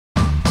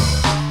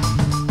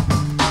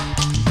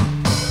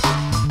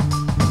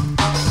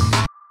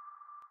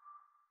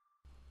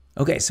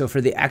Okay, so for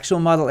the actual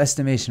model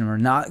estimation, we're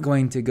not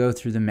going to go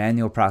through the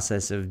manual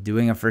process of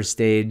doing a first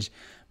stage,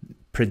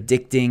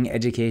 predicting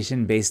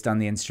education based on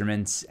the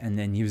instruments, and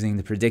then using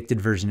the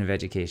predicted version of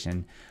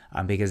education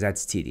because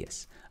that's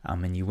tedious.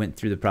 And you went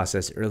through the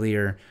process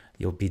earlier.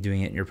 You'll be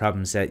doing it in your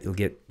problem set. You'll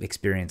get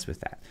experience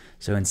with that.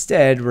 So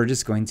instead, we're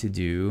just going to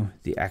do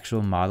the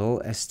actual model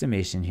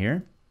estimation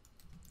here.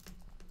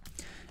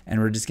 And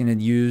we're just going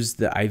to use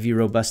the IV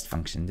robust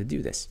function to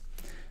do this.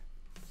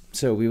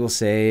 So we will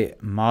say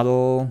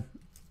model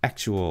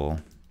actual,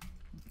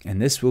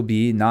 and this will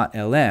be not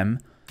LM,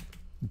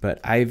 but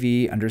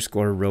IV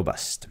underscore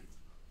robust.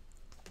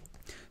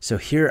 So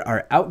here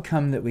our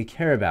outcome that we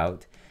care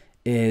about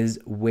is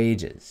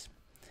wages.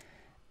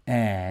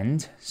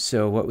 And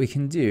so what we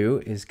can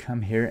do is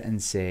come here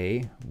and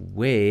say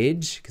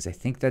wage, because I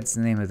think that's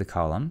the name of the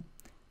column.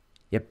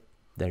 Yep,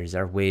 there's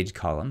our wage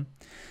column.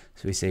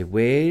 So we say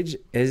wage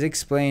is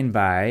explained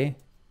by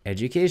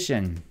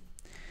education.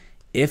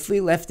 If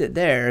we left it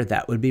there,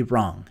 that would be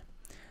wrong,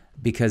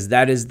 because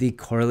that is the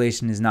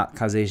correlation is not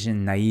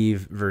causation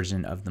naive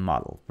version of the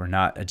model. We're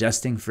not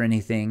adjusting for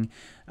anything.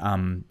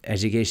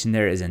 Education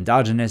there is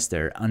endogenous.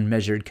 There are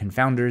unmeasured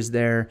confounders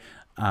there,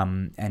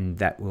 and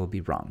that will be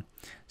wrong.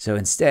 So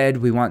instead,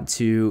 we want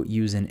to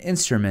use an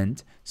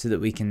instrument so that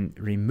we can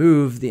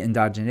remove the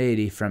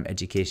endogeneity from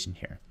education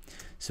here.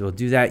 So we'll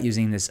do that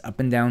using this up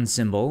and down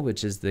symbol,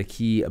 which is the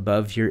key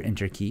above your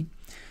enter key.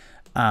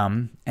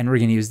 And we're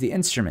going to use the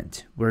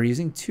instrument. We're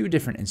using two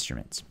different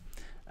instruments,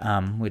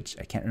 which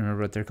I can't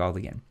remember what they're called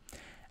again.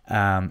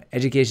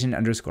 Education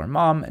underscore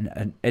mom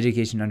and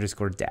education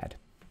underscore dad.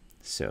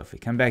 So if we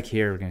come back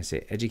here, we're going to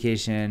say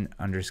education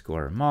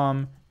underscore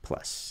mom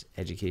plus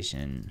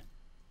education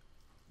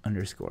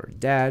underscore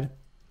dad,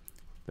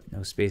 but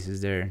no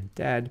spaces there,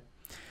 dad.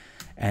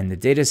 And the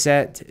data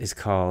set is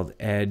called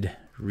ed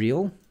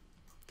real.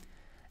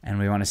 And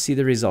we want to see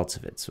the results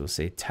of it. So we'll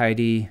say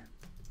tidy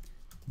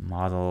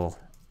model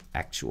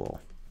actual.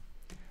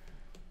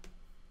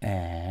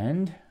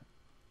 And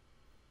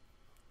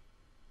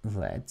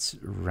let's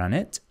run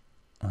it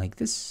like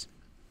this.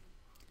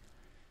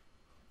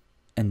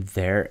 And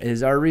there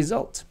is our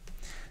result.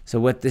 So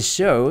what this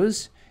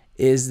shows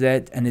is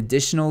that an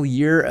additional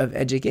year of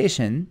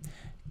education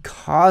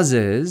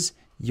causes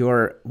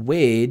your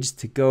wage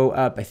to go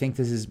up. I think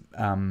this is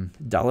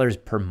dollars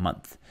per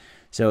month.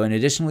 So an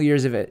additional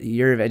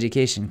year of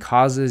education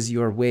causes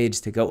your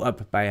wage to go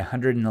up by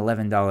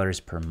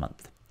 $111 per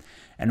month.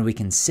 And we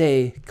can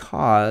say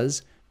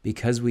cause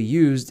because we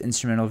used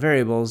instrumental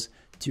variables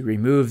to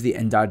remove the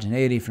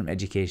endogeneity from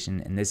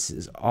education. And this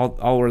is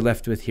all we're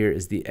left with here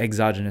is the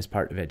exogenous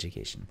part of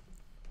education.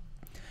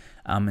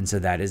 And so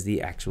that is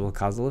the actual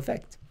causal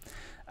effect.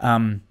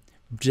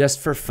 Just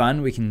for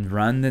fun, we can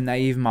run the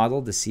naive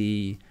model to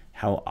see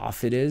how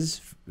off it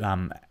is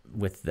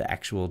with the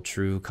actual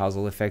true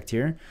causal effect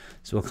here.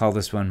 So we'll call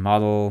this one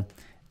model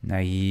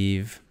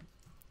naive.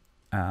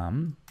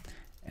 And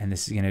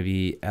this is going to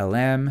be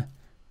LM.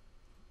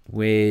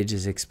 Wage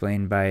is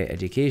explained by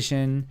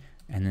education.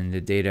 And then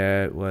the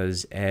data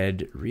was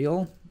ed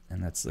real.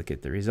 And let's look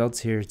at the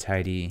results here.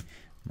 Tidy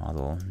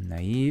model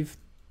naive.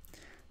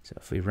 So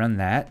if we run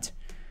that,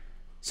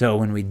 so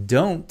when we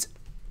don't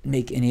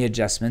make any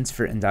adjustments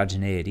for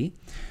endogeneity,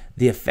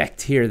 the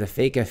effect here, the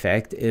fake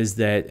effect, is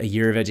that a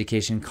year of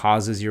education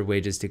causes your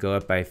wages to go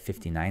up by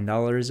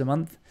 $59 a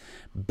month.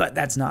 But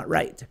that's not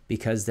right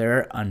because there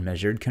are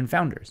unmeasured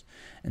confounders.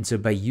 And so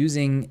by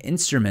using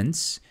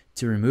instruments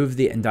to remove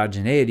the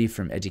endogeneity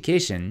from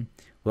education,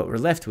 what we're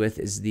left with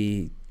is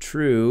the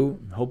true,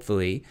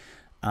 hopefully,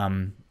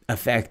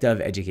 effect of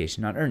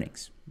education on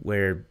earnings,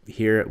 where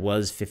here it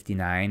was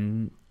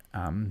 59,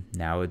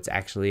 now it's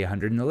actually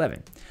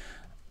 111,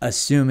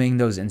 assuming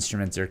those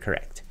instruments are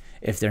correct.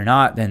 If they're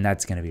not, then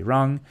that's going to be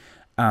wrong,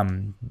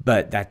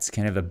 but that's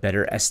kind of a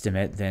better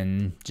estimate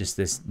than just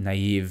this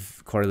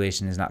naive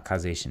correlation is not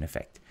causation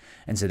effect.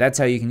 And so that's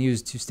how you can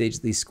use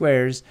two-stage least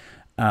squares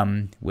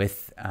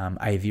with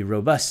IV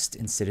robust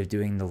instead of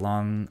doing the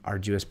long,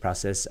 arduous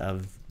process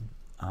of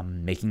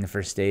making the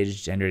first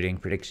stage, generating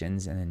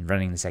predictions, and then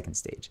running the second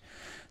stage.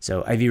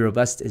 So IV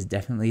robust is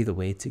definitely the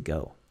way to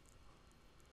go.